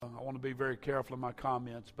want to be very careful in my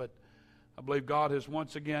comments, but I believe God has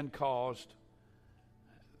once again caused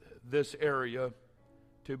this area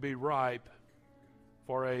to be ripe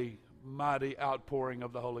for a mighty outpouring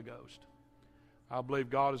of the Holy Ghost. I believe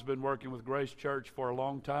God has been working with Grace Church for a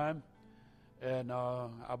long time, and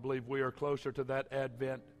I believe we are closer to that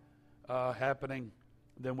advent happening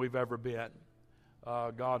than we've ever been.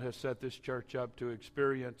 God has set this church up to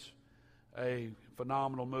experience a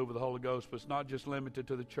phenomenal move of the Holy Ghost, but it's not just limited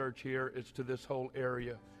to the church here, it's to this whole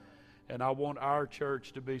area. And I want our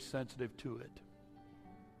church to be sensitive to it.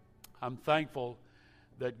 I'm thankful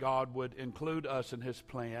that God would include us in His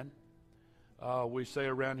plan. We say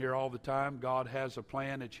around here all the time, God has a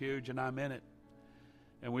plan, it's huge, and I'm in it.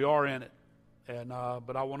 And we are in it.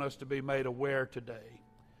 But I want us to be made aware today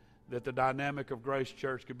that the dynamic of Grace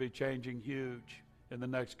Church could be changing huge in the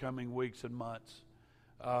next coming weeks and months.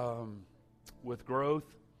 With growth,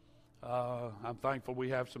 I'm thankful we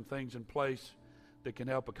have some things in place that can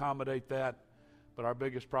help accommodate that. But our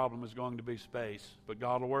biggest problem is going to be space. But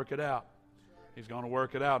God will work it out. He's going to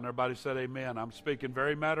work it out. And everybody said amen. I'm speaking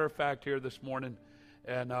very matter of fact here this morning.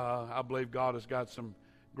 And I believe God has got some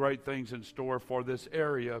great things in store for this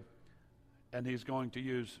area. And He's going to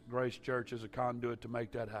use Grace Church as a conduit to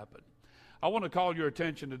make that happen. I want to call your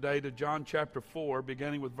attention today to John chapter 4,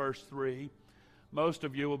 beginning with verse 3. Most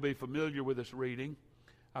of you will be familiar with this reading.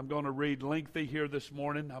 I'm going to read lengthy here this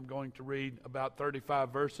morning. I'm going to read about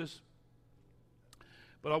 35 verses.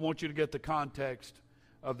 But I want you to get the context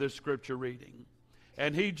of this scripture reading.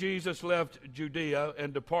 And He, Jesus, left Judea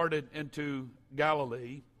and departed into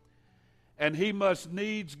Galilee, and He must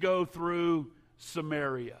needs go through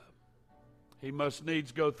Samaria. He must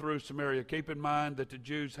needs go through Samaria. Keep in mind that the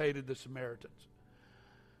Jews hated the Samaritans.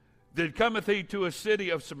 Then cometh He to a city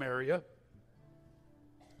of Samaria,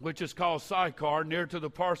 which is called Sychar, near to the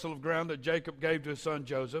parcel of ground that Jacob gave to his son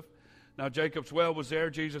Joseph. Now Jacob's well was there.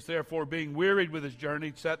 Jesus, therefore, being wearied with his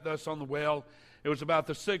journey, sat thus on the well. It was about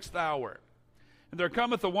the 6th hour. And there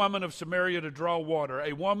cometh a woman of Samaria to draw water.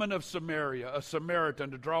 A woman of Samaria, a Samaritan,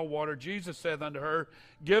 to draw water. Jesus saith unto her,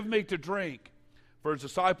 Give me to drink. For his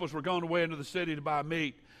disciples were gone away into the city to buy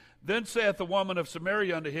meat. Then saith the woman of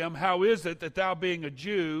Samaria unto him, How is it that thou, being a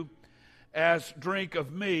Jew, ask drink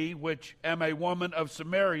of me, which am a woman of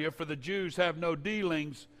Samaria? For the Jews have no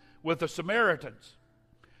dealings with the Samaritans.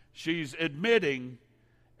 She's admitting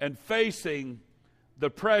and facing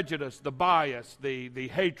the prejudice, the bias, the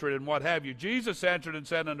hatred, and what have you. Jesus answered and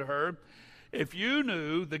said unto her, If you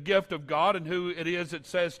knew the gift of God and who it is that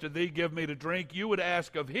says to thee, Give me to drink, you would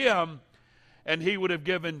ask of Him, and He would have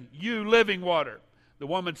given you living water. The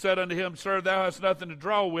woman said unto him, Sir, thou hast nothing to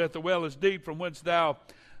draw with. The well is deep. From whence thou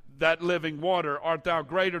that living water? Art thou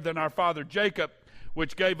greater than our father Jacob,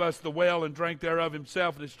 which gave us the well, and drank thereof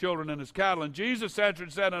himself and his children and his cattle? And Jesus answered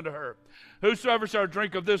and said unto her, Whosoever shall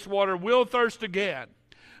drink of this water will thirst again.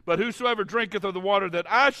 But whosoever drinketh of the water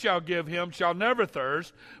that I shall give him shall never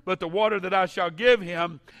thirst, but the water that I shall give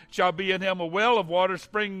him shall be in him a well of water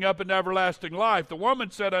springing up in everlasting life. The woman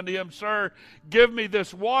said unto him, Sir, give me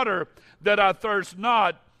this water that I thirst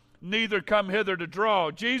not, neither come hither to draw.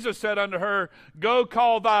 Jesus said unto her, Go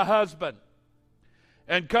call thy husband,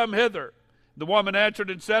 and come hither. The woman answered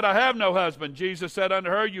and said, I have no husband. Jesus said unto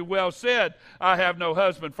her, You well said, I have no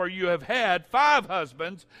husband, for you have had 5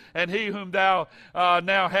 husbands, and he whom thou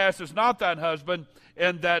now hast is not thine husband,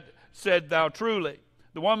 and that said thou truly.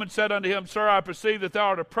 The woman said unto him, Sir, I perceive that thou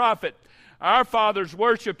art a prophet. Our fathers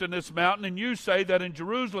worshipped in this mountain, and you say that in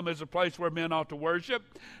Jerusalem is a place where men ought to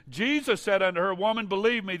worship. Jesus said unto her, Woman,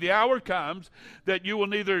 believe me, the hour comes that you will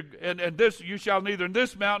neither, you shall neither in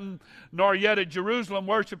this mountain nor yet at Jerusalem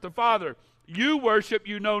worship the Father. You worship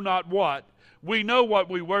you know not what. We know what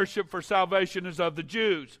we worship, for salvation is of the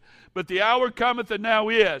Jews. But the hour cometh, and now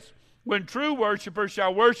is, when true worshipers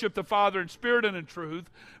shall worship the Father in spirit and in truth,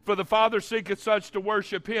 for the Father seeketh such to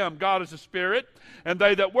worship Him. God is a spirit, and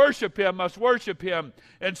they that worship Him must worship Him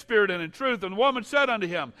in spirit and in truth. And the woman said unto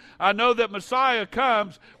him, I know that Messiah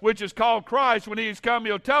comes, which is called Christ. When He is come,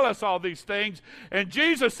 He'll tell us all these things. And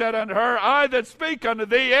Jesus said unto her, I that speak unto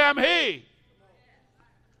thee am He.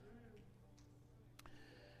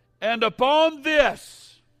 And upon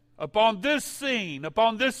this scene,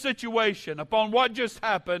 upon this situation, upon what just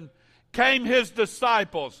happened, came His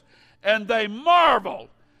disciples, and they marveled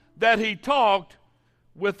that He talked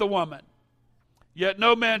with the woman. Yet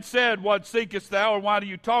no man said, What seekest thou, or why do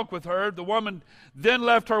you talk with her? The woman then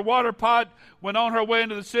left her water pot, went on her way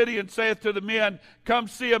into the city, and saith to the men, Come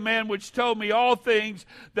see a man which told me all things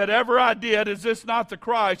that ever I did. Is this not the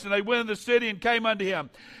Christ? And they went into the city and came unto him.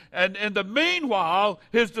 And in the meanwhile,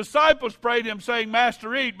 his disciples prayed him, saying,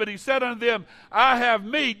 Master, eat. But he said unto them, I have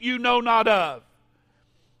meat you know not of.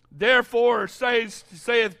 Therefore saith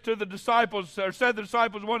the disciples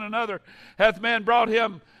one another, Hath man brought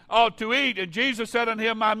him ought to eat? And Jesus said unto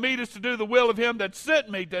him, My meat is to do the will of him that sent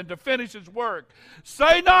me, and to finish his work.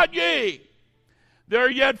 Say not ye, there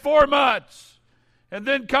are yet 4 months, and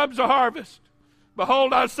then comes the harvest.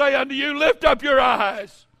 Behold, I say unto you, lift up your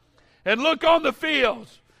eyes, and look on the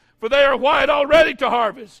fields, for they are white already to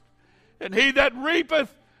harvest. And he that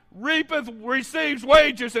reapeth receives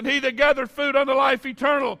wages, and he that gathereth food unto life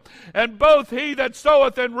eternal. And both he that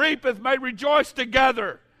soweth and reapeth may rejoice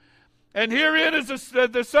together. And herein is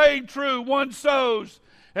the saying true, one sows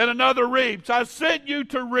and another reaps. I sent you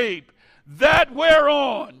to reap that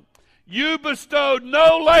whereon you bestowed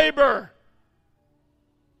no labor.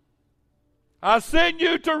 I sent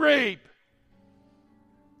you to reap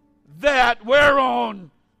that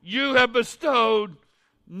whereon you have bestowed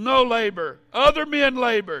no labor. Other men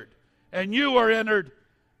labored, and you are entered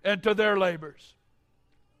into their labors.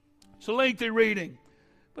 It's a lengthy reading,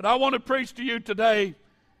 but I want to preach to you today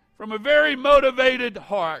from a very motivated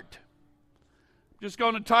heart. I'm just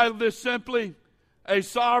going to title this simply, A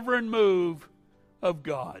Sovereign Move of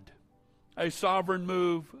God. A sovereign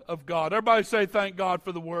move of God. Everybody say thank God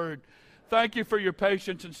for the word. Thank you for your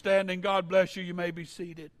patience and standing. God bless you. You may be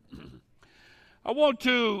seated. I want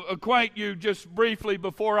to acquaint you just briefly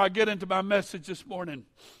before I get into my message this morning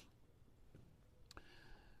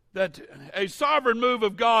that a sovereign move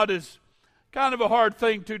of God is kind of a hard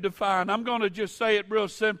thing to define. I'm going to just say it real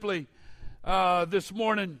simply this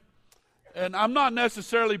morning. And I'm not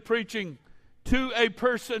necessarily preaching to a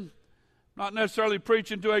person, not necessarily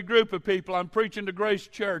preaching to a group of people. I'm preaching to Grace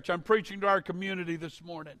Church. I'm preaching to our community this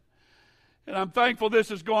morning. And I'm thankful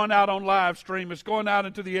this is going out on live stream. It's going out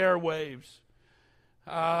into the airwaves.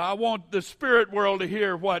 I want the spirit world to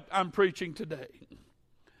hear what I'm preaching today.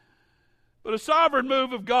 But a sovereign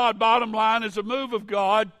move of God, bottom line, is a move of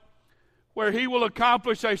God where he will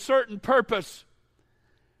accomplish a certain purpose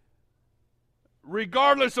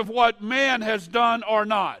regardless of what man has done or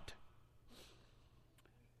not.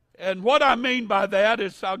 And what I mean by that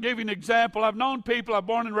is, I'll give you an example. I've known people, I'm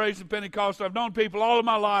born and raised in Pentecostal, I've known people all of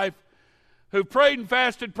my life who've prayed and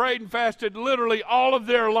fasted literally all of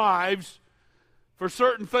their lives for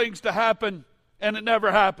certain things to happen, and it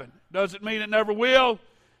never happened. Doesn't mean it never will,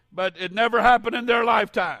 but it never happened in their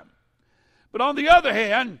lifetime. But on the other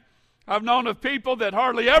hand, I've known of people that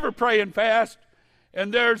hardly ever pray and fast,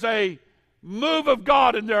 and there's a move of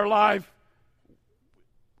God in their life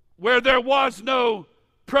where there was no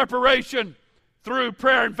preparation through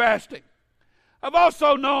prayer and fasting. I've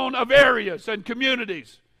also known of areas and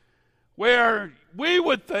communities where we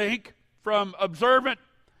would think, from observant,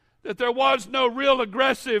 that there was no real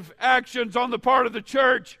aggressive actions on the part of the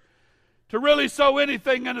church to really sow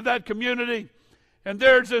anything into that community. And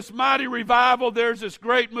there's this mighty revival, there's this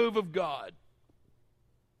great move of God.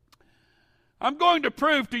 I'm going to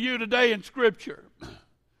prove to you today in Scripture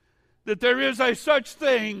that there is a such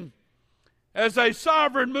thing as a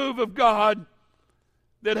sovereign move of God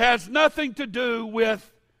that has nothing to do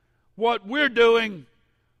with what we're doing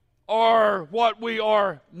or what we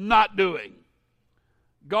are not doing.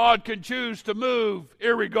 God can choose to move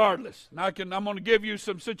irregardless. And I'm going to give you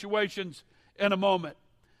some situations in a moment.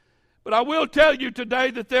 But I will tell you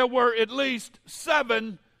today that there were at least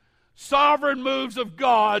 7 sovereign moves of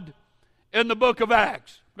God in the book of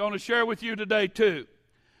Acts. I'm going to share with you today too,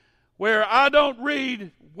 where I don't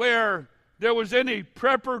read where there was any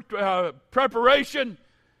preparation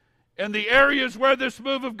in the areas where this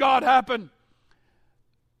move of God happened.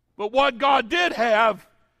 But what God did have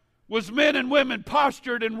was men and women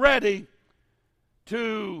postured and ready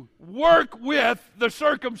to work with the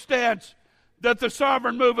circumstance that the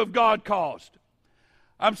sovereign move of God caused.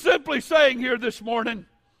 I'm simply saying here this morning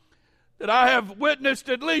that I have witnessed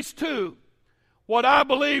at least 2 what I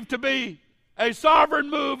believe to be a sovereign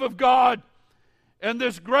move of God in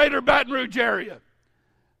this greater Baton Rouge area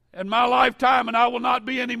in my lifetime, and I will not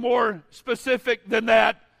be any more specific than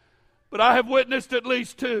that, but I have witnessed at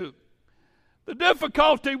least 2. The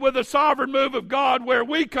difficulty with a sovereign move of God where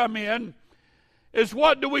we come in is,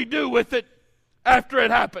 what do we do with it after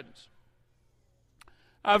it happens?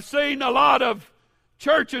 I've seen a lot of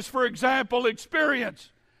churches, for example,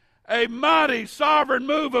 experience a mighty sovereign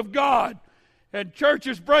move of God, and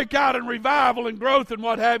churches break out in revival and growth and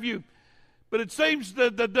what have you. But it seems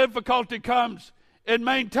that the difficulty comes in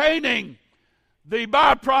maintaining the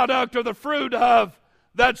byproduct or the fruit of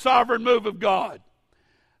that sovereign move of God.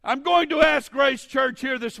 I'm going to ask Grace Church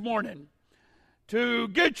here this morning to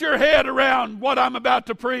get your head around what I'm about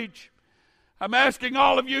to preach. I'm asking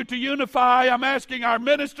all of you to unify. I'm asking our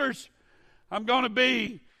ministers. I'm going to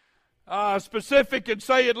be specific and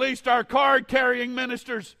say at least our card-carrying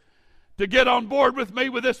ministers to get on board with me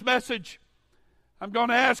with this message. I'm going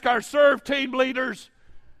to ask our serve team leaders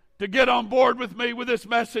to get on board with me with this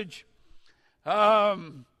message. I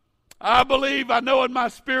believe, I know in my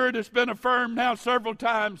spirit it's been affirmed now several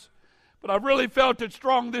times, but I've really felt it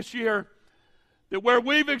strong this year that where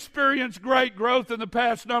we've experienced great growth in the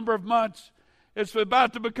past number of months, it's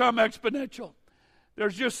about to become exponential.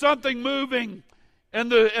 There's just something moving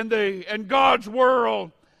in God's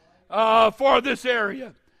world for this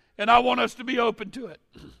area, and I want us to be open to it.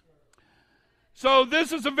 So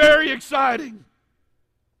this is a very exciting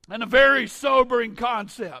and a very sobering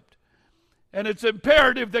concept, and it's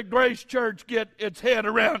imperative that Grace Church get its head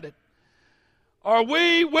around it. Are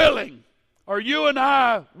we willing, are you and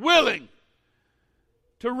I willing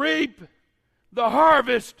to reap the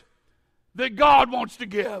harvest that God wants to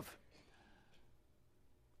give?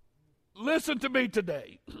 Listen to me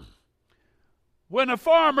today. When a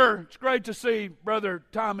farmer, it's great to see Brother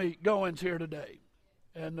Tommy Goins here today,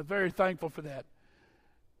 and I'm very thankful for that.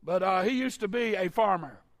 But he used to be a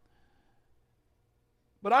farmer.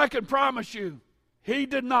 But I can promise you, he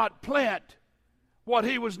did not plant what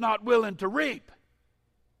he was not willing to reap.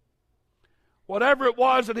 Whatever it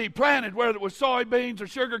was that he planted, whether it was soybeans or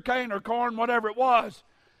sugar cane or corn, whatever it was,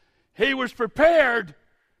 he was prepared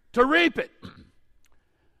to reap it.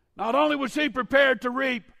 Not only was he prepared to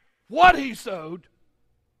reap what he sowed,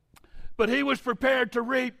 but he was prepared to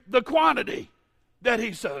reap the quantity that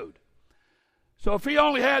he sowed. So if he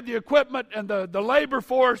only had the equipment and the labor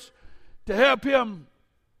force to help him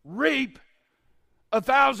reap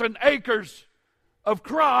 1,000 acres of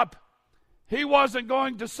crop, he wasn't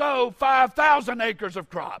going to sow 5,000 acres of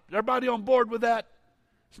crop. Everybody on board with that?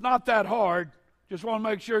 It's not that hard. Just want to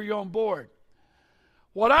make sure you're on board.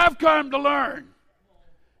 What I've come to learn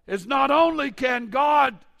is not only can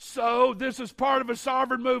God sow, this is part of a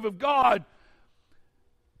sovereign move of God,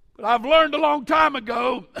 but I've learned a long time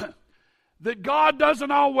ago that God doesn't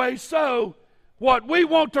always sow what we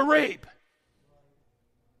want to reap.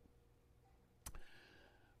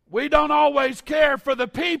 We don't always care for the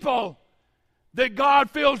people that God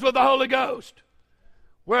fills with the Holy Ghost.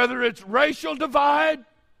 Whether it's racial divide,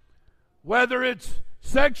 whether it's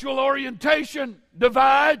sexual orientation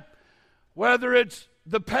divide, whether it's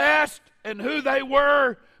the past and who they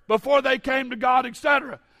were before they came to God,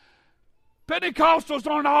 etc. Pentecostals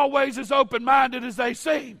aren't always as open-minded as they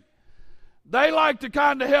seem. They like to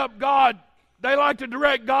kind of help God. They like to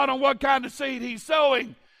direct God on what kind of seed He's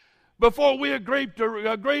sowing before we agree to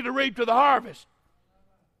reap to the harvest.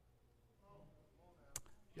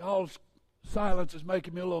 Y'all's silence is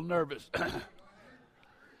making me a little nervous.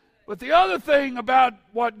 But the other thing about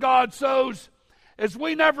what God sows is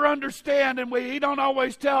we never understand, and He don't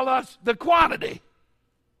always tell us the quantity.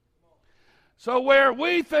 So where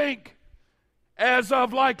we think, as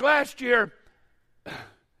of like last year,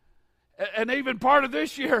 and even part of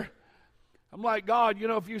this year, I'm like, God,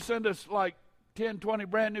 if you send us like 10, 20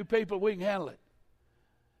 brand new people, we can handle it.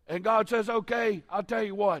 And God says, okay, I'll tell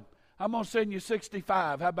you what, I'm going to send you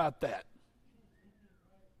 65. How about that?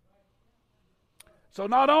 So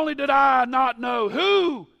not only did I not know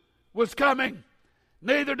who was coming,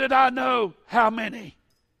 neither did I know how many.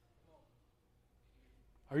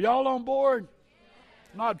 Are y'all on board?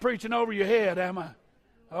 I'm not preaching over your head, am I?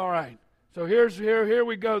 All right. So here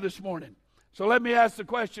we go this morning. So let me ask the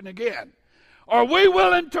question again. Are we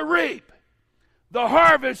willing to reap the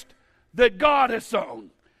harvest that God has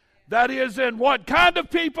sown? That is, in what kind of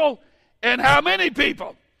people and how many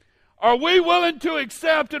people? Are we willing to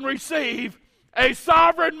accept and receive a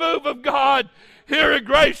sovereign move of God here at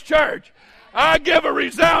Grace Church? I give a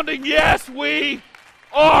resounding yes, we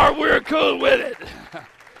are. We're cool with it.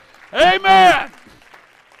 Amen.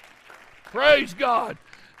 Praise God.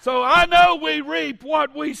 So I know we reap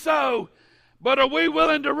what we sow, but are we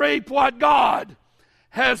willing to reap what God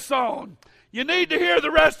has sown? You need to hear the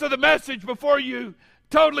rest of the message before you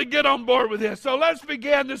totally get on board with this. So let's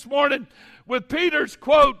begin this morning with Peter's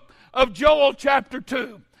quote of Joel chapter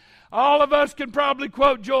 2. All of us can probably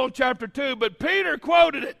quote Joel chapter 2, but Peter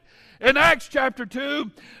quoted it in Acts chapter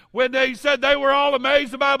 2 when they said they were all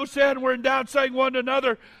amazed, the Bible said, and were in doubt, saying one to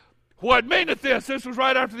another, what meaneth this? This was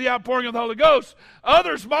right after the outpouring of the Holy Ghost.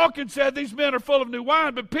 Others mocking said, these men are full of new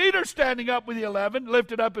wine. But Peter, standing up with the 11,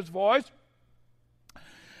 lifted up his voice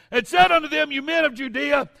and said unto them, You men of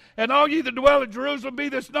Judea, and all ye that dwell at Jerusalem, be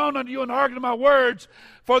this known unto you, and hearken to my words.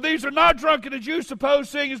 For these are not drunken as you suppose,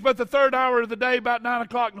 seeing is but the third hour of the day, about 9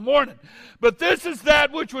 o'clock in the morning. But this is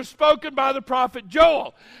that which was spoken by the prophet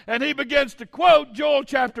Joel. And he begins to quote Joel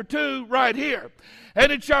chapter 2 right here.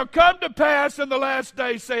 And it shall come to pass in the last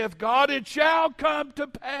day, saith God, it shall come to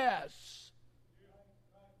pass.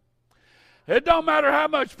 It don't matter how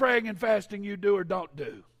much praying and fasting you do or don't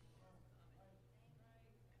do.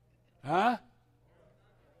 Huh?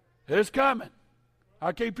 It's coming.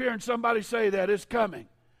 I keep hearing somebody say that. It's coming.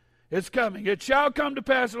 It's coming. It shall come to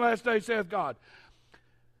pass in the last day, saith God.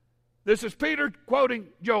 This is Peter quoting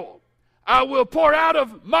Joel. I will pour out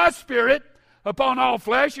of my spirit upon all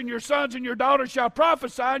flesh, and your sons and your daughters shall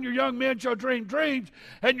prophesy, and your young men shall dream dreams,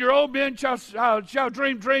 and your old men shall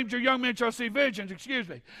dream dreams, your young men shall see visions,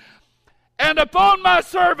 And upon my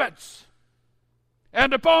servants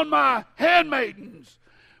and upon my handmaidens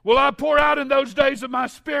will I pour out in those days of my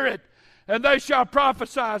spirit, and they shall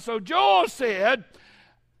prophesy. So Joel said,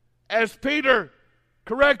 as Peter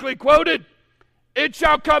correctly quoted, it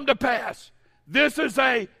shall come to pass. This is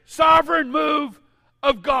a sovereign move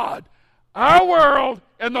of God. Our world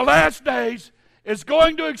in the last days is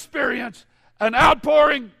going to experience an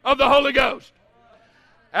outpouring of the Holy Ghost.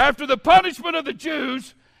 After the punishment of the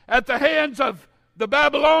Jews at the hands of the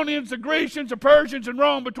Babylonians, the Grecians, the Persians, and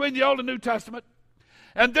Rome between the Old and New Testament,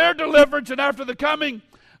 and their deliverance, and after the coming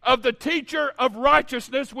of the teacher of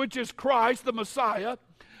righteousness, which is Christ, the Messiah,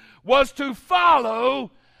 was to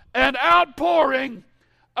follow an outpouring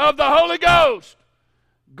of the Holy Ghost.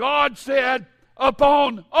 God said,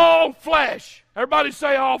 upon all flesh. Everybody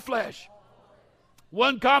say all flesh.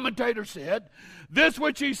 One commentator said, this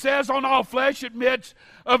which he says on all flesh admits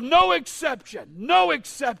of no exception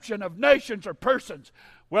of nations or persons.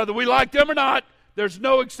 Whether we like them or not, there's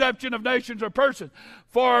no exception of nations or persons.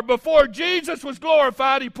 For before Jesus was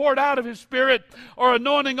glorified, he poured out of his Spirit or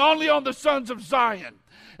anointing only on the sons of Zion.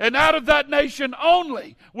 And out of that nation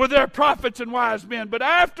only were there prophets and wise men. But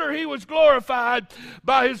after he was glorified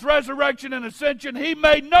by his resurrection and ascension, he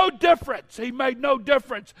made no difference. He made no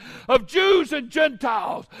difference of Jews and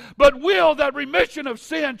Gentiles, but will that remission of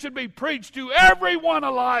sin should be preached to everyone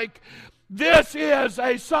alike. This is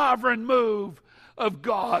a sovereign move of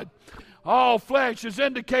God. All flesh is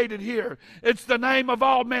indicated here. It's the name of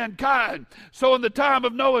all mankind. So in the time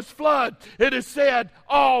of Noah's flood, it is said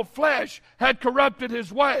all flesh had corrupted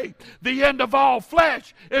his way. The end of all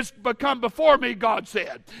flesh is become before me, God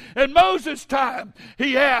said. In Moses' time,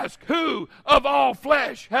 he asked, who of all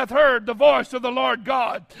flesh hath heard the voice of the Lord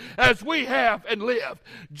God as we have and lived?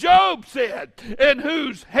 Job said, in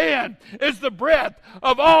whose hand is the breath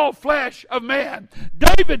of all flesh of man?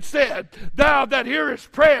 David said, thou that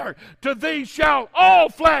hearest prayer, to thee shall all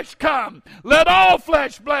flesh come. Let all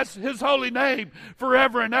flesh bless his holy name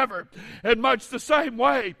forever and ever. In much the same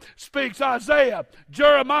way speaks Isaiah,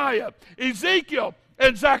 Jeremiah, Ezekiel,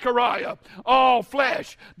 and Zechariah. All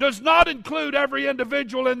flesh does not include every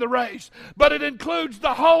individual in the race, but it includes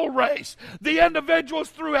the whole race, the individuals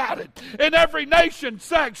throughout it, in every nation,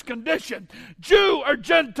 sex, condition, Jew or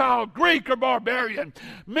Gentile, Greek or barbarian,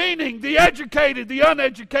 meaning the educated, the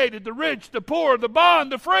uneducated, the rich, the poor, the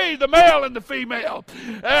bond, the free, the male and the female.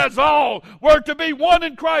 As all were to be one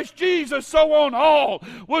in Christ Jesus, so on all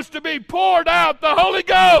was to be poured out the Holy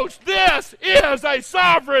Ghost. This is a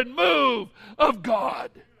sovereign move of God.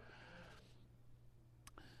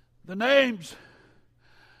 The names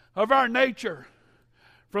of our nature,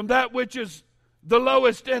 from that which is the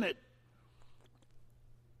lowest in it,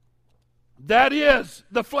 that is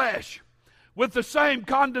the flesh, with the same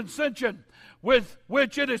condescension with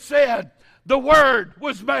which it is said, the Word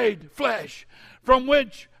was made flesh, from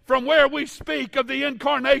where we speak of the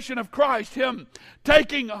incarnation of Christ, him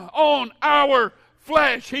taking on our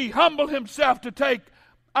flesh. He humbled himself to take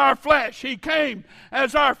our flesh. He came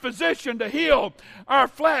as our physician to heal our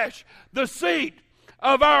flesh, the seat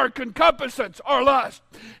of our concupiscence or lust.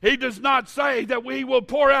 He does not say that we will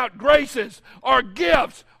pour out graces or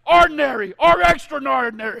gifts, ordinary or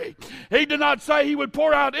extraordinary. He did not say he would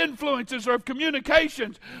pour out influences or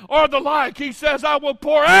communications or the like. He says, I will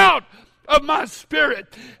pour out of my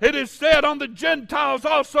Spirit. It is said on the Gentiles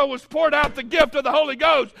also was poured out the gift of the Holy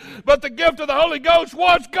Ghost. But the gift of the Holy Ghost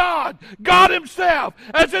was God himself.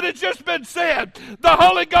 As it has just been said, the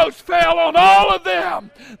Holy Ghost fell on all of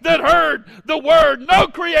them that heard the word. No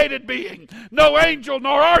created being, no angel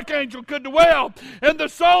nor archangel could dwell in the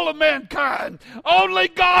soul of mankind. Only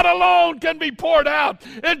God alone can be poured out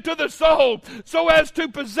into the soul so as to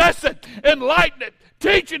possess it, enlighten it,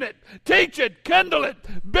 teaching it, teach it, kindle it,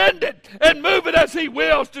 bend it, and move it as He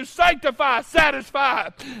wills to sanctify, satisfy,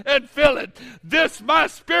 and fill it. This my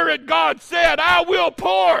Spirit, God said, I will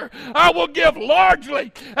pour, I will give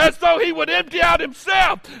largely, as though He would empty out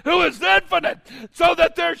Himself, who is infinite, so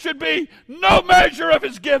that there should be no measure of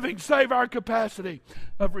His giving save our capacity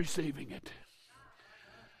of receiving it.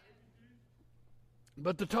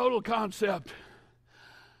 But the total concept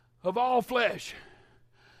of all flesh,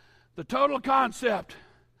 the total concept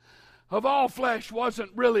of all flesh wasn't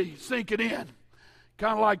really sinking in,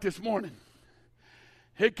 kind of like this morning.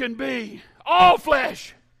 It can be all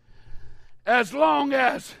flesh as long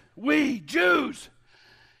as we Jews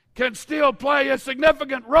can still play a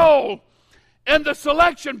significant role in the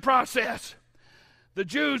selection process. The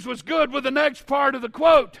Jews was good with the next part of the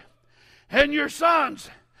quote, and your sons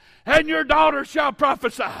and your daughters shall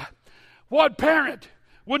prophesy. What parent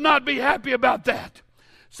would not be happy about that?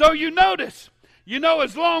 So you notice,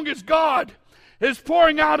 as long as God is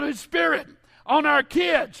pouring out His Spirit on our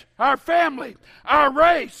kids, our family, our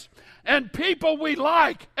race, and people we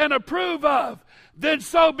like and approve of, then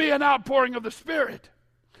so be an outpouring of the Spirit.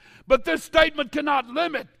 But this statement cannot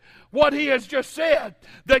limit what He has just said,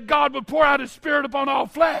 that God would pour out His Spirit upon all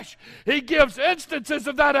flesh. He gives instances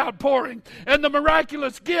of that outpouring and the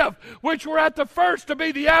miraculous gift, which were at the first to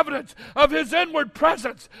be the evidence of His inward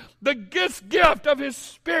presence. The gift of His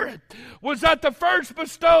Spirit was at the first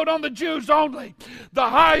bestowed on the Jews only. The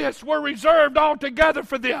highest were reserved altogether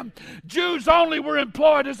for them. Jews only were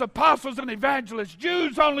employed as apostles and evangelists.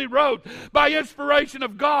 Jews only wrote by inspiration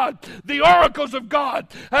of God the oracles of God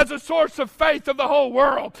as a source of faith of the whole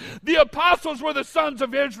world. The apostles were the sons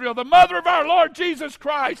of Israel, the mother of our Lord Jesus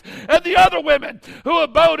Christ, and the other women who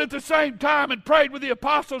abode at the same time and prayed with the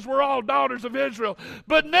apostles were all daughters of Israel.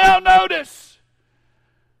 But now notice,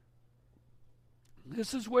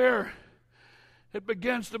 this is where it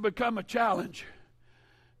begins to become a challenge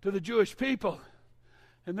to the Jewish people,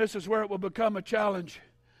 and this is where it will become a challenge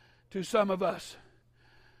to some of us.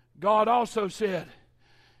 God also said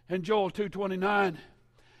in Joel 2:29,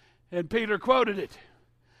 and Peter quoted it,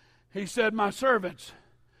 He said, my servants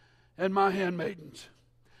and my handmaidens.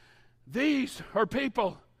 These are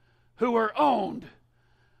people who are owned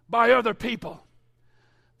by other people.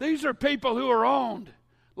 These are people who are owned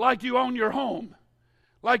like you own your home,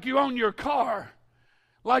 like you own your car,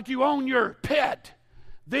 like you own your pet.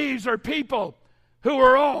 These are people who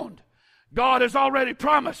are owned. God has already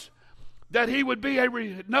promised that He would be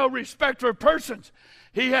no respecter of persons.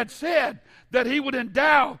 He had said that He would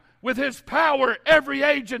endow with His power every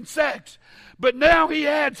age and sex. But now He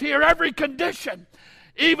adds here every condition,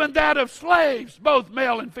 even that of slaves, both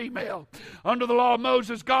male and female. Under the law of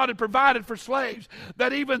Moses, God had provided for slaves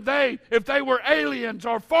that even they, if they were aliens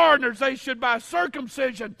or foreigners, they should by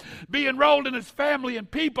circumcision be enrolled in His family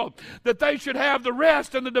and people, that they should have the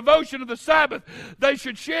rest and the devotion of the Sabbath. They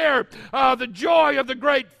should share the joy of the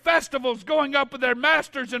great festivals, going up with their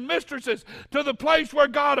masters and mistresses to the place where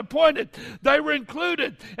God appointed. They were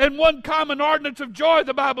included in one common ordinance of joy,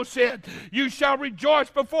 the Bible said. You shall rejoice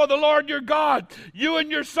before the Lord your God, you and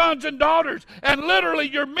your sons and daughters, and literally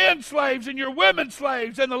your men slaves and your women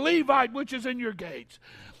slaves, and the Levite which is in your gates.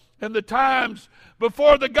 In the times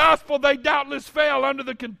before the gospel, they doubtless fell under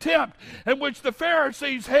the contempt in which the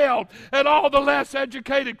Pharisees held and all the less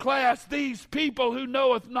educated class. These people who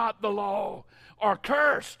knoweth not the law are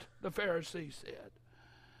cursed, the Pharisees said.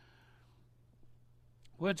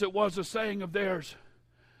 Whence it was a saying of theirs,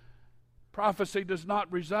 prophecy does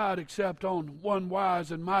not reside except on one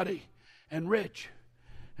wise and mighty and rich.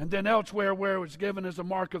 And then elsewhere where it was given as a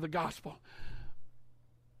mark of the gospel.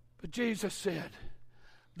 But Jesus said,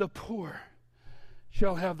 the poor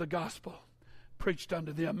shall have the gospel preached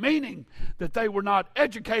unto them, meaning that they were not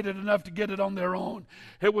educated enough to get it on their own.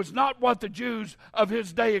 It was not what the Jews of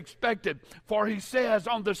His day expected, for He says,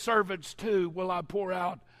 on the servants too will I pour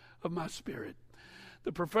out of my Spirit.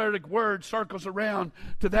 The prophetic word circles around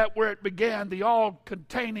to that where it began, the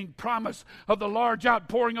all-containing promise of the large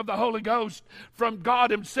outpouring of the Holy Ghost from God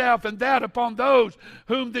Himself, and that upon those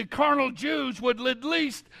whom the carnal Jews would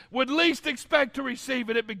least expect to receive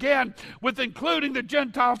it. It began with including the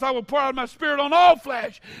Gentiles. I will pour out my Spirit on all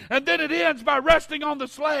flesh. And then it ends by resting on the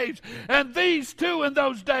slaves. And these too in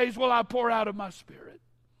those days will I pour out of my Spirit.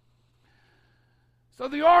 So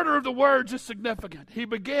the order of the words is significant.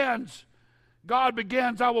 God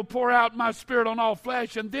begins, I will pour out my Spirit on all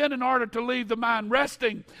flesh. And then in order to leave the mind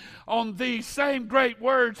resting on these same great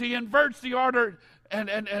words, He inverts the order. And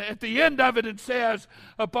at the end of it, it says,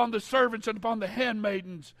 upon the servants and upon the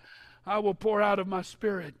handmaidens, I will pour out of my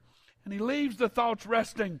Spirit. And He leaves the thoughts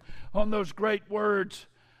resting on those great words,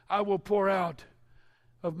 I will pour out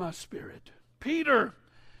of my Spirit. Peter,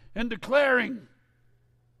 in declaring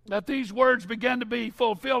that these words began to be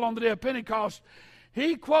fulfilled on the day of Pentecost,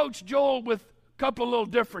 he quotes Joel with a couple of little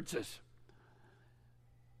differences.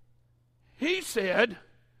 He said,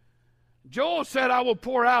 Joel said, I will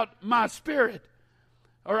pour out my Spirit,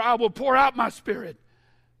 or I will pour out my Spirit.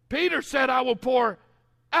 Peter said, I will pour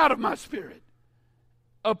out of my Spirit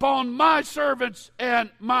upon my servants and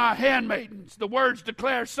my handmaidens. The words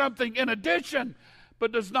declare something in addition,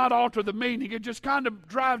 but does not alter the meaning. It just kind of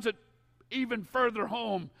drives it even further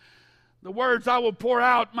home. The words, I will pour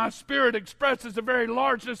out my Spirit, expresses the very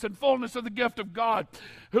largeness and fullness of the gift of God,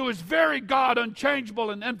 who is very God,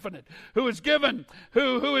 unchangeable and infinite, who is given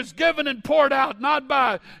and poured out, not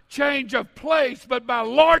by change of place, but by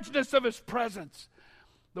largeness of his presence.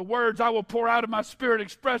 The words, I will pour out of my Spirit,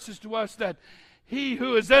 expresses to us that he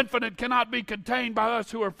who is infinite cannot be contained by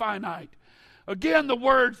us who are finite. Again, the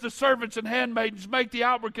words, the servants and handmaidens, make the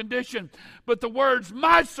outward condition, but the words,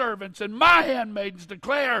 my servants and my handmaidens,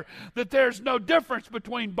 declare that there's no difference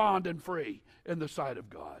between bond and free in the sight of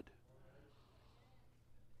God.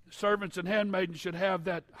 The servants and handmaidens should have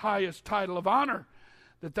that highest title of honor,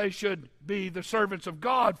 that they should be the servants of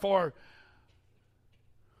God, for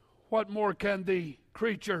what more can the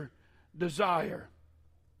creature desire?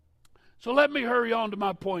 So let me hurry on to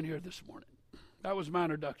my point here this morning. That was my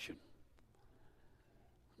introduction.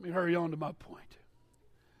 Let me hurry on to my point.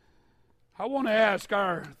 I want to ask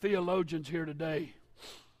our theologians here today,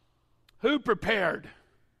 who prepared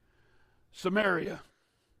Samaria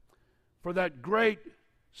for that great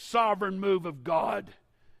sovereign move of God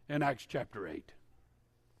in Acts chapter 8?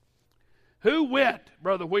 Who went,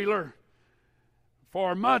 Brother Wheeler,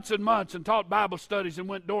 for months and months and taught Bible studies and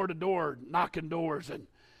went door to door, knocking doors and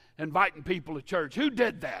inviting people to church? Who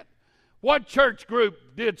did that? What church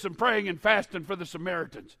group did some praying and fasting for the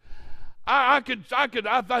Samaritans? I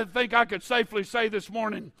think I could safely say this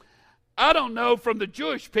morning, I don't know from the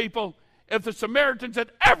Jewish people if the Samaritans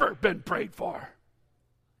had ever been prayed for.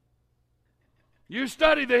 You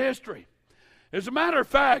study the history. As a matter of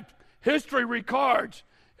fact, history records,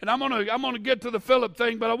 and I'm gonna get to the Philip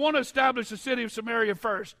thing, but I want to establish the city of Samaria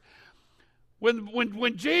first.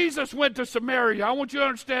 When Jesus went to Samaria, I want you to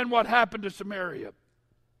understand what happened to Samaria.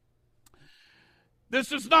 This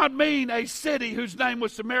does not mean a city whose name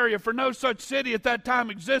was Samaria, for no such city at that time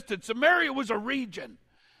existed. Samaria was a region.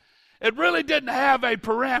 It really didn't have a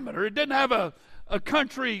parameter. It didn't have a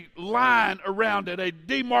country line around it, a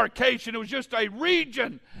demarcation. It was just a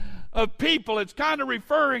region of people. It's kind of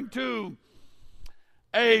referring to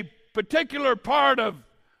a particular part of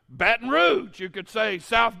Baton Rouge. You could say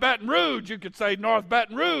South Baton Rouge. You could say North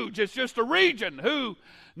Baton Rouge. It's just a region. Who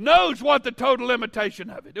knows what the total limitation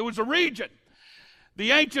of it? It was a region.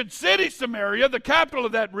 The ancient city Samaria, the capital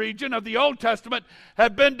of that region of the Old Testament,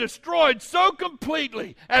 had been destroyed so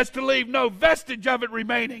completely as to leave no vestige of it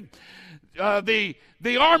remaining. The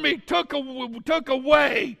army took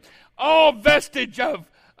away all vestige of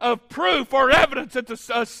proof or evidence that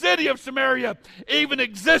the city of Samaria even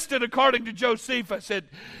existed, according to Josephus.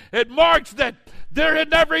 It marks that there had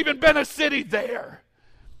never even been a city there.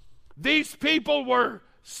 These people were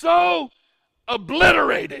so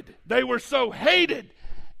obliterated. They were so hated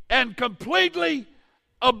and completely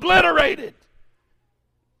obliterated.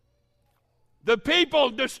 The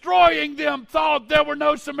people destroying them thought there were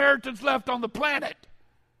no Samaritans left on the planet.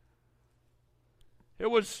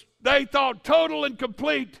 They thought total and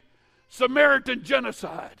complete Samaritan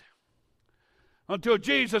genocide until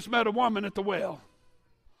Jesus met a woman at the well.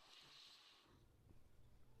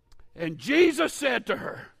 And Jesus said to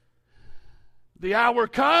her, the hour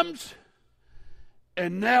comes,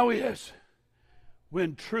 and now is,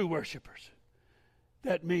 when true worshipers,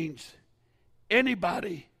 that means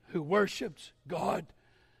anybody who worships God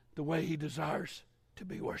the way he desires to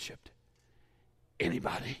be worshiped.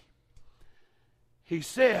 Anybody. He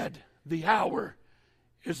said, the hour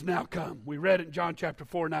is now come. We read it in John chapter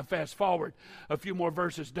 4. Now fast forward a few more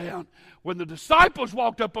verses down. When the disciples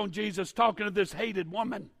walked up on Jesus talking to this hated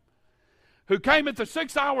woman, who came at the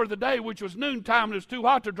 6th hour of the day, which was noontime, and it was too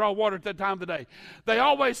hot to draw water at that time of the day. They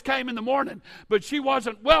always came in the morning, but she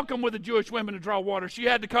wasn't welcome with the Jewish women to draw water. She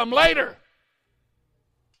had to come later.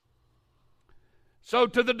 So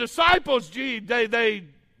to the disciples,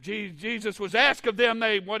 Jesus was asked of them,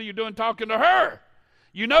 what are you doing talking to her?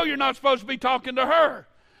 You know you're not supposed to be talking to her.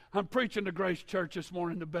 I'm preaching to Grace Church this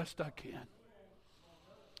morning the best I can.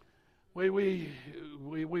 We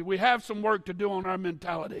have some work to do on our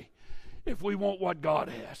mentality if we want what God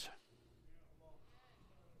has.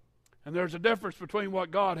 And there's a difference between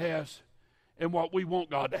what God has and what we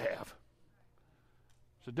want God to have.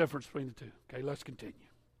 There's a difference between the two. Okay, let's continue.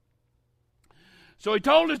 So he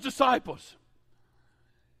told his disciples,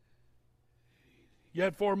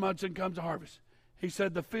 yet 4 months and comes the harvest. He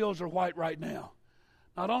said the fields are white right now.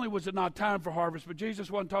 Not only was it not time for harvest, but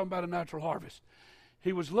Jesus wasn't talking about a natural harvest.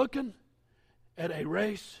 He was looking at a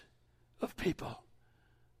race of people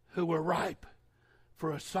who were ripe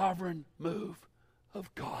for a sovereign move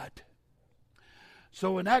of God.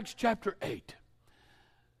 So in Acts chapter 8,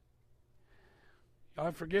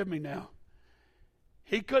 y'all forgive me now,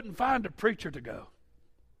 he couldn't find a preacher to go.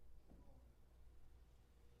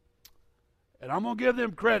 And I'm going to give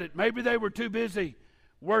them credit. Maybe they were too busy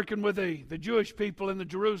working with the Jewish people in the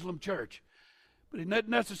Jerusalem church. But he didn't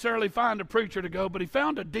necessarily find a preacher to go, but he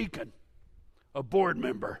found a deacon, a board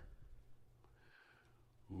member.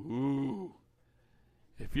 Ooh,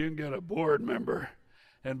 if you can get a board member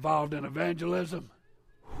involved in evangelism,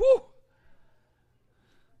 whew.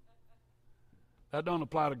 That don't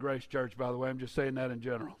apply to Grace Church, by the way. I'm just saying that in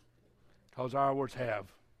general. Because ours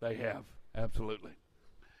have. They have. Absolutely.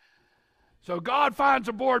 So God finds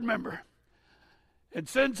a board member and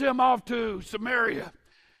sends him off to Samaria.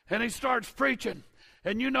 And he starts preaching.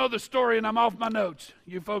 And you know the story, and I'm off my notes.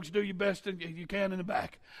 You folks do your best you can in the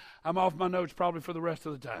back. I'm off my notes probably for the rest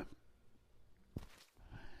of the time.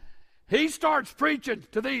 He starts preaching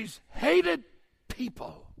to these hated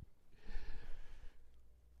people.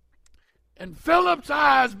 And Philip's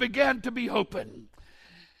eyes began to be opened.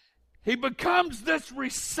 He becomes this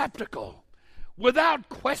receptacle without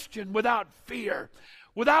question, without fear,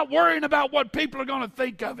 without worrying about what people are going to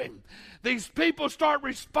think of him. These people start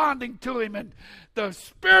responding to him, and the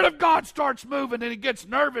Spirit of God starts moving, and he gets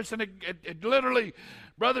nervous, and it literally,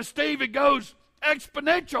 Brother Steve, it goes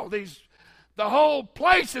exponential. The whole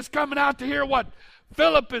place is coming out to hear what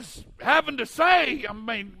Philip is having to say. I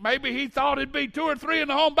mean, maybe he thought it'd be 2 or 3 in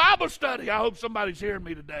the home Bible study. I hope somebody's hearing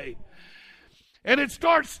me today. And it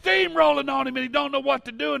starts steamrolling on him, and he don't know what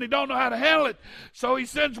to do, and he don't know how to handle it. So he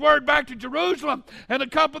sends word back to Jerusalem, and a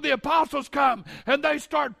couple of the apostles come, and they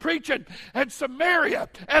start preaching. And Samaria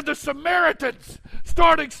and the Samaritans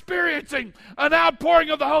start experiencing an outpouring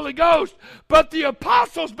of the Holy Ghost. But the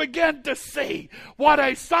apostles began to see what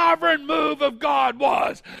a sovereign move of God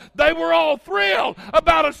was. They were all thrilled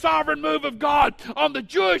about a sovereign move of God on the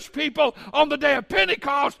Jewish people on the day of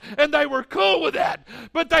Pentecost, and they were cool with that.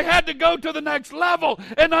 But they had to go to the next level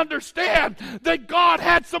and understand that God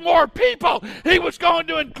had some more people he was going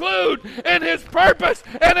to include in his purpose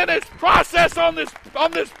and in his process on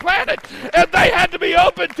this planet, and they had to be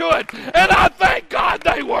open to it. And I thank God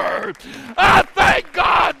they were. I thank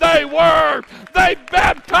God they were. They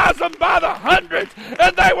baptized them by the hundreds,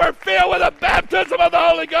 and they were filled with the baptism of the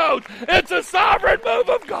Holy Ghost. It's a sovereign move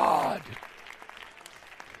of God.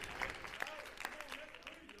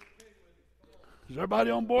 Is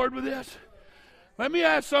everybody on board with this? Let me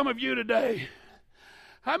ask some of you today,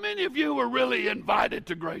 how many of you were really invited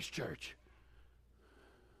to Grace Church?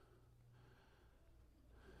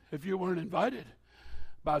 If you weren't invited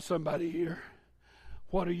by somebody here,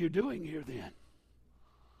 what are you doing here then?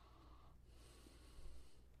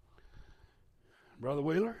 Brother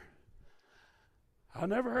Wheeler, I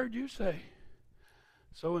never heard you say,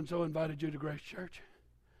 so-and-so invited you to Grace Church.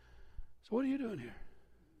 So what are you doing here?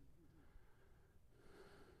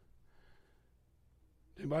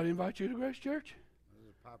 Anybody invite you to Grace Church?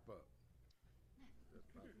 It pop up.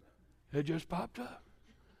 It just popped up.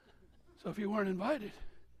 So if you weren't invited,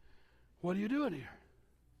 what are you doing here?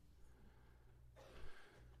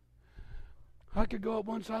 I could go up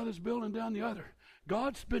one side of this building, down the other.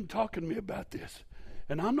 God's been talking to me about this,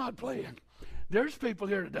 and I'm not playing. There's people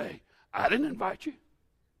here today. I didn't invite you.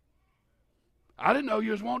 I didn't know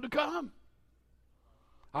you was wanting to come.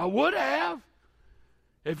 I would have.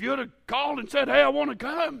 If you would have called and said, hey, I want to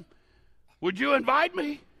come, would you invite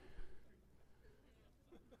me?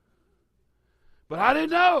 But I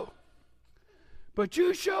didn't know. But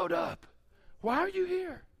you showed up. Why are you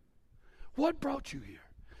here? What brought you here?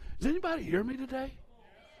 Does anybody hear me today?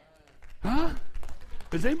 Huh?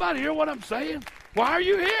 Does anybody hear what I'm saying? Why are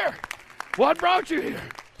you here? What brought you here?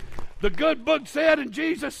 The good book said, and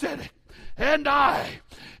Jesus said it, and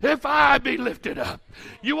if I be lifted up.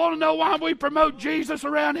 You want to know why we promote Jesus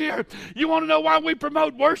around here? You want to know why we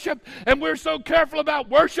promote worship? And we're so careful about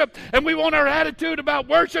worship, and we want our attitude about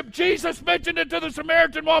worship. Jesus mentioned it to the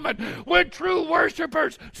Samaritan woman. When true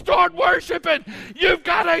worshipers start worshiping, you've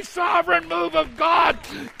got a sovereign move of God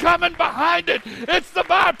coming behind it. It's the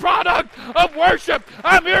byproduct of worship.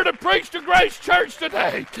 I'm here to preach to Grace Church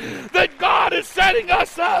today that God is setting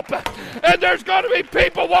us up, and there's going to be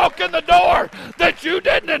people walk in the door that you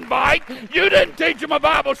didn't didn't invite. You didn't teach them a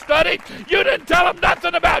Bible study. You didn't tell them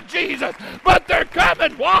nothing about Jesus. But they're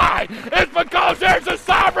coming. Why? It's because there's a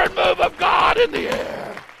sovereign move of God in the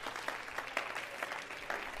air.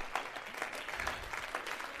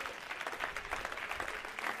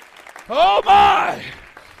 Oh my!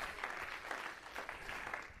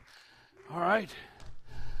 All right.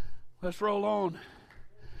 Let's roll on.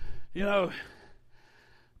 You know,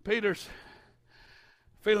 Peter's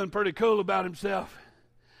feeling pretty cool about himself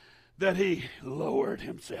that he lowered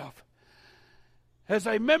himself. As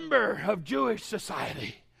a member of Jewish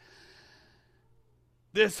society,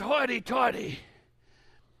 this hoity-toity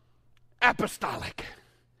apostolic,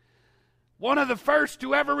 one of the first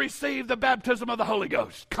to ever receive the baptism of the Holy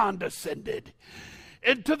Ghost, condescended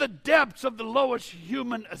into the depths of the lowest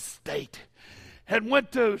human estate and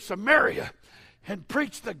went to Samaria and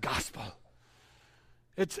preached the gospel.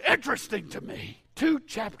 It's interesting to me, 2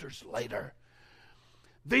 chapters later,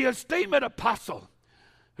 the esteemed apostle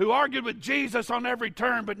who argued with Jesus on every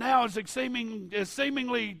term but now is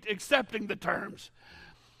seemingly accepting the terms.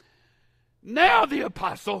 Now the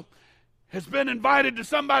apostle has been invited to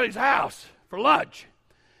somebody's house for lunch.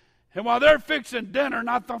 And while they're fixing dinner, and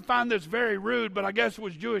I find this very rude, but I guess it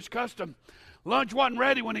was Jewish custom, lunch wasn't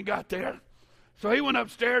ready when he got there. So he went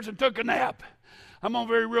upstairs and took a nap. I'm going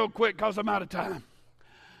very real quick because I'm out of time.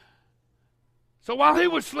 So while he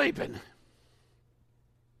was sleeping,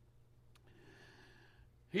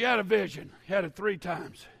 he had a vision. He had it 3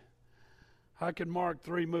 times. I can mark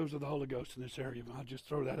 3 moves of the Holy Ghost in this area. I'll just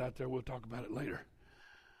throw that out there. We'll talk about it later.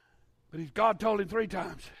 But God told him 3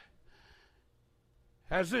 times.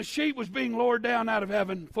 As this sheet was being lowered down out of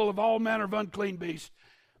heaven, full of all manner of unclean beasts,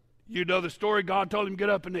 you know the story, God told him, get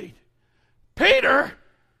up and eat. Peter,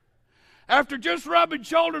 after just rubbing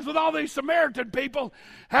shoulders with all these Samaritan people,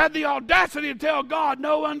 had the audacity to tell God,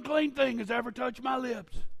 no unclean thing has ever touched my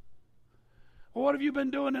lips. Well, what have you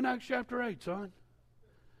been doing in Acts chapter 8, son?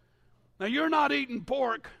 Now, you're not eating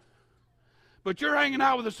pork, but you're hanging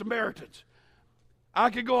out with the Samaritans. I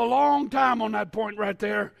could go a long time on that point right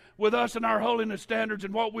there with us and our holiness standards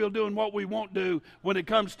and what we'll do and what we won't do when it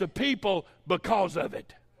comes to people because of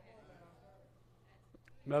it.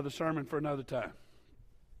 Another sermon for another time.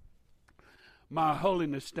 My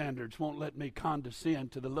holiness standards won't let me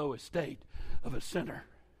condescend to the low estate of a sinner.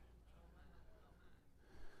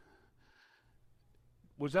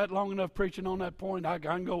 Was that long enough preaching on that point? I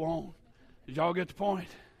can go on. Did y'all get the point?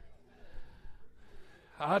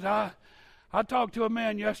 I talked to a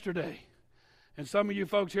man yesterday, and some of you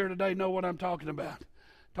folks here today know what I'm talking about.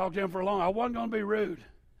 Talked to him for a long time. I wasn't going to be rude,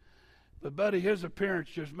 but buddy, his appearance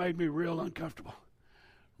just made me real uncomfortable.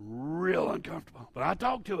 Real uncomfortable. But I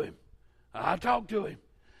talked to him.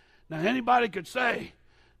 Now, anybody could say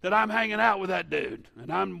that I'm hanging out with that dude,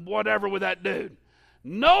 and I'm whatever with that dude.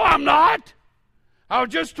 No, I'm not. I was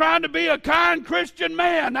just trying to be a kind Christian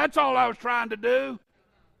man. That's all I was trying to do.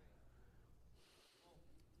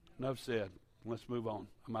 Enough said. Let's move on.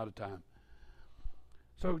 I'm out of time.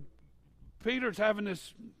 So Peter's having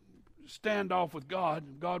this standoff with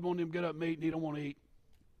God. God wanted him to get up and eat, and he don't want to eat.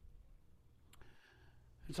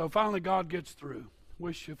 And so finally God gets through.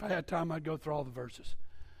 Wish if I had time I'd go through all the verses.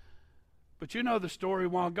 But you know the story.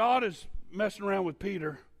 While God is messing around with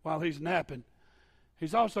Peter while he's napping,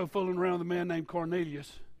 he's also fooling around with a man named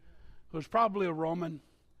Cornelius, who was probably a Roman,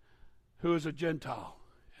 who was a Gentile.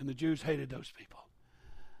 And the Jews hated those people.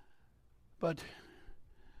 But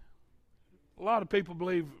a lot of people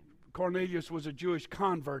believe Cornelius was a Jewish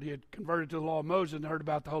convert. He had converted to the law of Moses and heard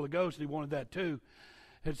about the Holy Ghost, and he wanted that too.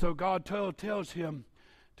 And so God tells him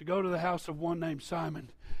to go to the house of one named Simon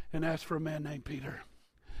and ask for a man named Peter.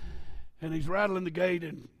 And he's rattling the gate,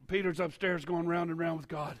 and Peter's upstairs going round and round with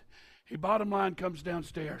God. He, bottom line, comes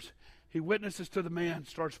downstairs. He witnesses to the man,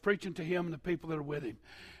 starts preaching to him and the people that are with him.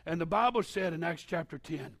 And the Bible said in Acts chapter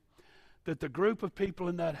 10 that the group of people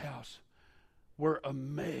in that house were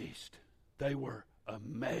amazed. They were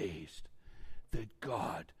amazed that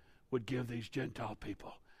God would give these Gentile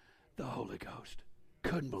people the Holy Ghost.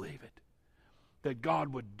 Couldn't believe it. That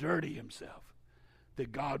God would dirty himself.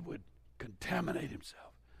 That God would contaminate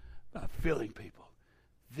himself by filling people,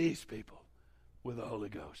 these people, with the Holy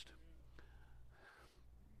Ghost.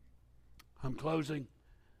 I'm closing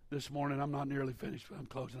this morning. I'm not nearly finished, but I'm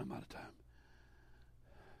closing. I'm out of time.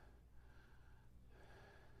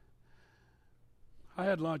 I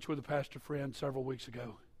had lunch with a pastor friend several weeks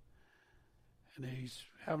ago, and he's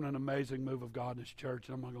having an amazing move of God in his church,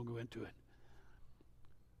 and I'm not going to go into it.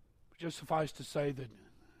 But just suffice to say that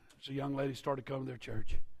there's a young lady started coming to their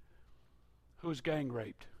church who was gang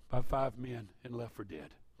raped by 5 men and left for dead.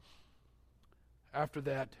 After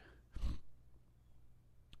that,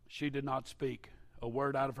 She did not speak a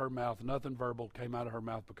word out of her mouth. Nothing verbal came out of her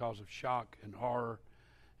mouth because of shock and horror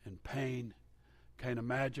and pain. Can't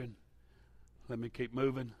imagine. Let me keep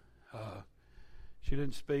moving. She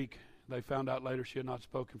didn't speak. They found out later she had not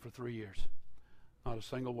spoken for 3 years. Not a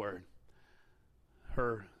single word.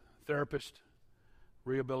 Her therapist,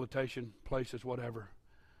 rehabilitation places, whatever,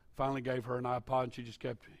 finally gave her an iPod, and she just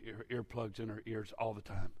kept earplugs in her ears all the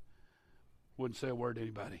time. Wouldn't say a word to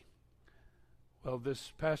anybody. Well,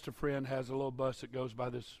 this pastor friend has a little bus that goes by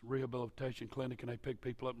this rehabilitation clinic, and they pick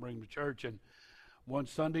people up and bring them to church. And one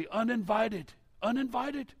Sunday, uninvited,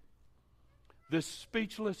 this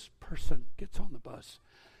speechless person gets on the bus,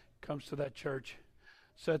 comes to that church,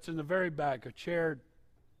 sits in the very back, a chair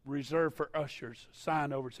reserved for ushers,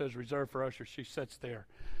 sign over it says reserved for ushers. She sits there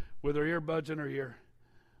with her earbuds in her ear.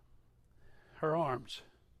 Her arms,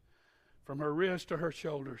 from her wrist to her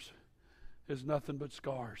shoulders, is nothing but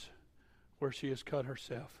scars where she has cut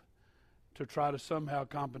herself to try to somehow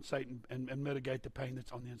compensate and mitigate the pain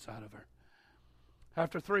that's on the inside of her.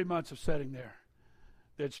 After 3 months of sitting there,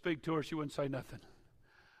 they'd speak to her, she wouldn't say nothing.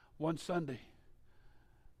 One Sunday,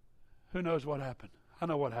 who knows what happened? I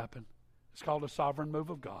know what happened. It's called a sovereign move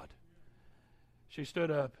of God. She stood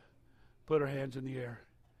up, put her hands in the air,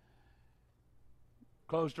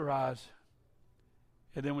 closed her eyes,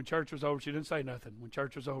 and then when church was over, she didn't say nothing. When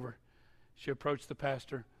church was over, she approached the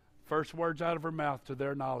pastor. First words out of her mouth, to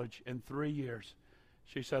their knowledge, in 3 years,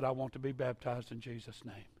 she said, "I want to be baptized in Jesus'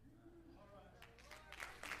 name."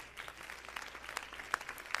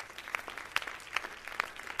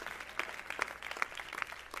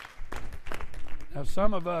 Now,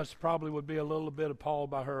 some of us probably would be a little bit appalled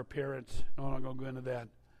by her appearance. No, I'm not going to go into that.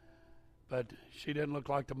 But she didn't look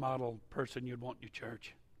like the model person you'd want in your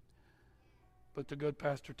church. But the good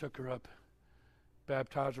pastor took her up,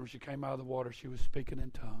 baptized her. When she came out of the water, she was speaking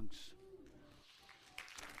in tongues.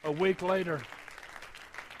 A week later,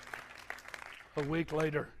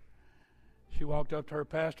 she walked up to her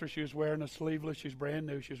pastor. She was wearing a sleeveless. She's brand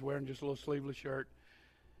new. She was wearing just a little sleeveless shirt.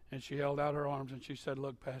 And she held out her arms and she said,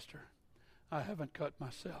 "Look, Pastor, I haven't cut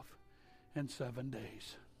myself in 7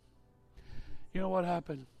 days." You know what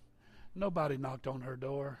happened? Nobody knocked on her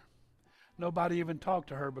door. Nobody even talked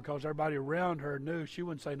to her because everybody around her knew she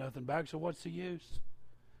wouldn't say nothing back. So what's the use?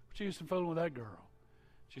 What's the use of fooling with that girl?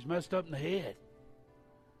 She's messed up in the head.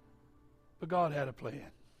 But God had a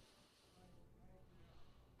plan.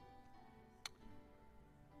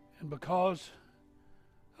 And because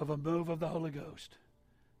of a move of the Holy Ghost,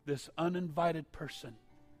 this uninvited person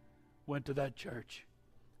went to that church,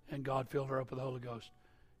 and God filled her up with the Holy Ghost.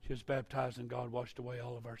 She was baptized, and God washed away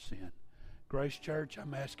all of our sin. Grace Church,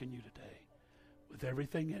 I'm asking you today, with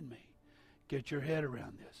everything in me, get your head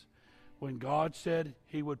around this. When God said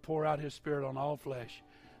He would pour out His Spirit on all flesh,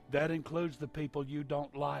 that includes the people you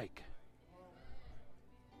don't like.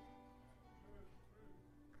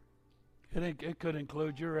 It could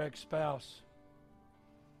include your ex-spouse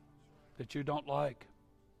that you don't like.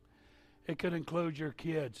 It could include your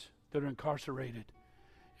kids that are incarcerated.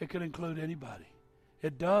 It could include anybody.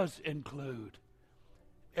 It does include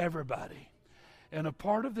everybody. And a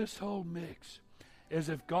part of this whole mix is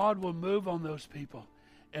if God will move on those people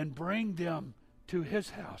and bring them to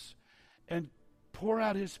His house and pour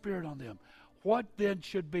out His Spirit on them, what then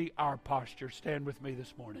should be our posture? Stand with me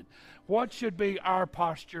this morning. What should be our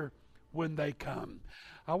posture when they come?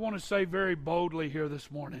 I want to say very boldly here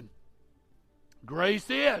this morning, grace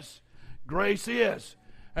is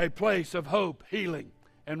a place of hope, healing,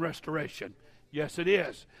 and restoration. Yes, it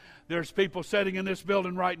is. There's people sitting in this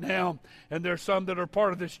building right now, and there's some that are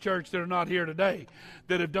part of this church that are not here today,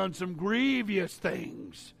 that have done some grievous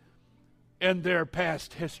things in their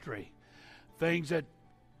past history. Things that,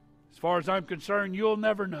 as far as I'm concerned, you'll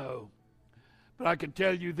never know. But I can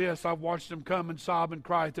tell you this, I've watched them come and sob and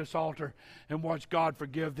cry at this altar and watch God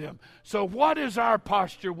forgive them. So what is our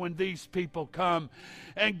posture when these people come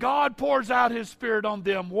and God pours out His Spirit on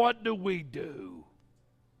them? What do we do?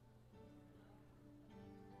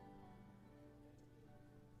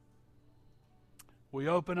 We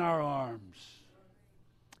open our arms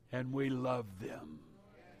and we love them.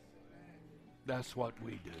 That's what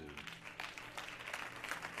we do.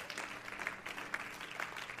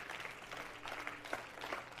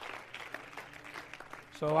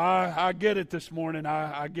 So I get it this morning.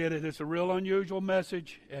 I get it. It's a real unusual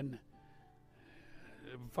message, and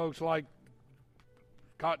folks like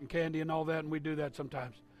cotton candy and all that, and we do that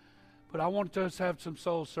sometimes. But I want us to have some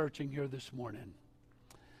soul searching here this morning.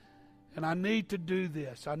 And I need to do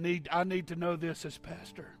this. I need to know this as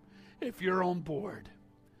pastor. If you're on board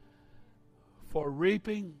for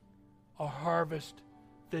reaping a harvest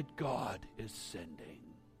that God is sending.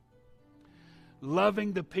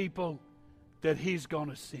 loving the people that He's going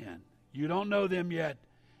to send. You don't know them yet,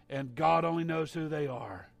 and God only knows who they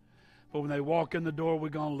are. But when they walk in the door, we're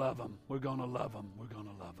going to love them. We're going to love them. We're going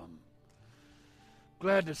to love them.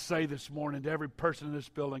 Glad to say this morning to every person in this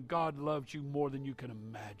building, God loves you more than you can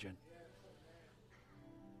imagine.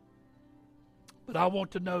 But I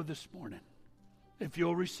want to know this morning, if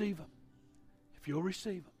you'll receive them, if you'll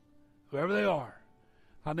receive them, whoever they are,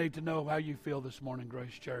 I need to know how you feel this morning,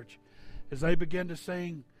 Grace Church. As they begin to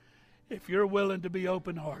sing, if you're willing to be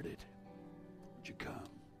open-hearted, would you come?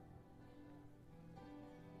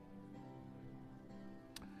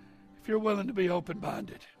 If you're willing to be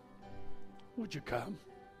open-minded, would you come?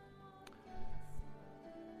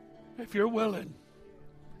 If you're willing,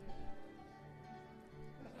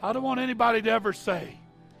 I don't want anybody to ever say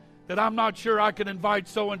that I'm not sure I can invite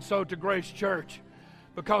so-and-so to Grace Church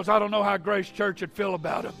because I don't know how Grace Church would feel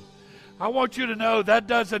about them. I want you to know that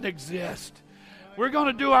doesn't exist. We're going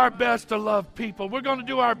to do our best to love people. We're going to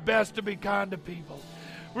do our best to be kind to people.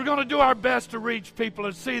 We're going to do our best to reach people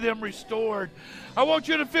and see them restored. I want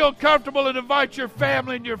you to feel comfortable and invite your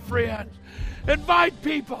family and your friends. Invite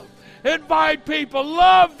people. Invite people.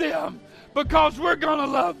 Love them because we're going to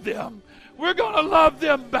love them. We're going to love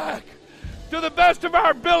them back. To the best of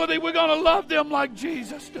our ability, we're going to love them like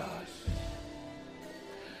Jesus does.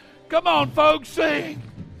 Come on, folks, sing.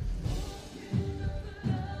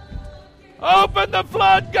 Open the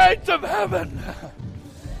floodgates of heaven.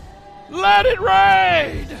 Let it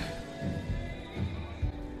rain.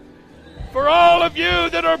 For all of you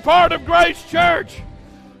that are part of Grace Church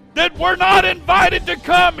that were not invited to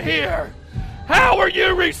come here, how were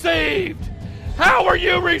you received? How were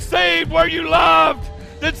you received? Were you loved?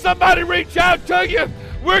 Did somebody reach out to you?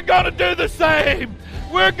 We're going to do the same.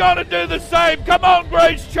 We're going to do the same. Come on,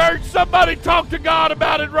 Grace Church. Somebody talk to God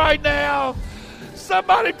about it right now.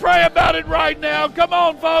 Somebody pray about it right now. Come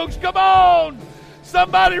on, folks. Come on.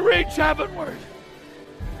 Somebody reach heavenward.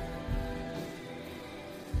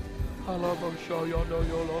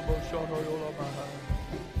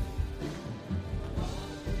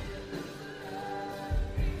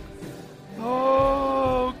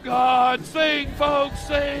 Oh, God. Sing, folks.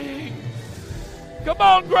 Sing. Come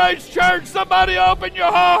on, Grace Church. Somebody open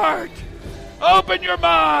your heart. Open your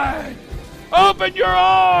mind. Open your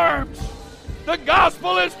arms. The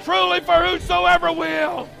gospel is truly for whosoever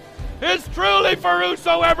will. It's truly for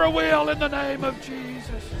whosoever will in the name of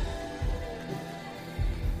Jesus.